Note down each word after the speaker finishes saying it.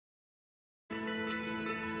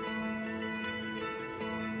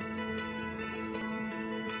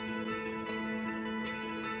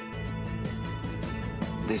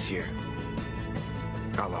This year,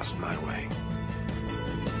 I lost my way.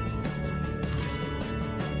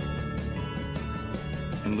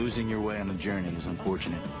 And losing your way on the journey is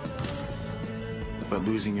unfortunate. But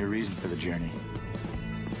losing your reason for the journey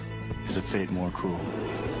is a fate more cruel.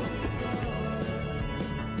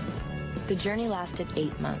 The journey lasted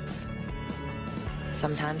 8 months.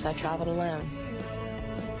 Sometimes I traveled alone.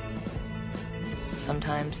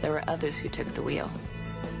 Sometimes there were others who took the wheel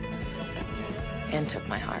and took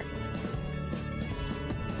my heart.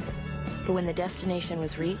 But when the destination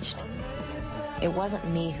was reached, it wasn't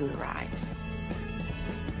me who arrived.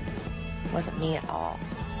 It wasn't me at all.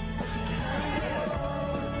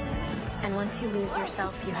 And once you lose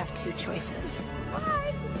yourself, you have two choices.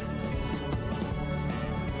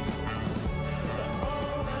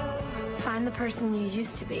 Find the person you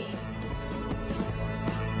used to be,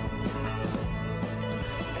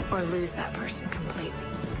 or lose that person completely.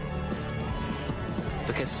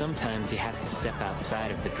 Because sometimes you have to step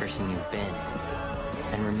outside of the person you've been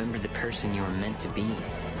and remember the person you were meant to be,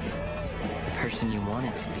 the person you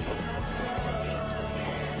wanted to be,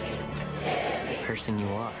 the person you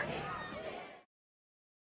are.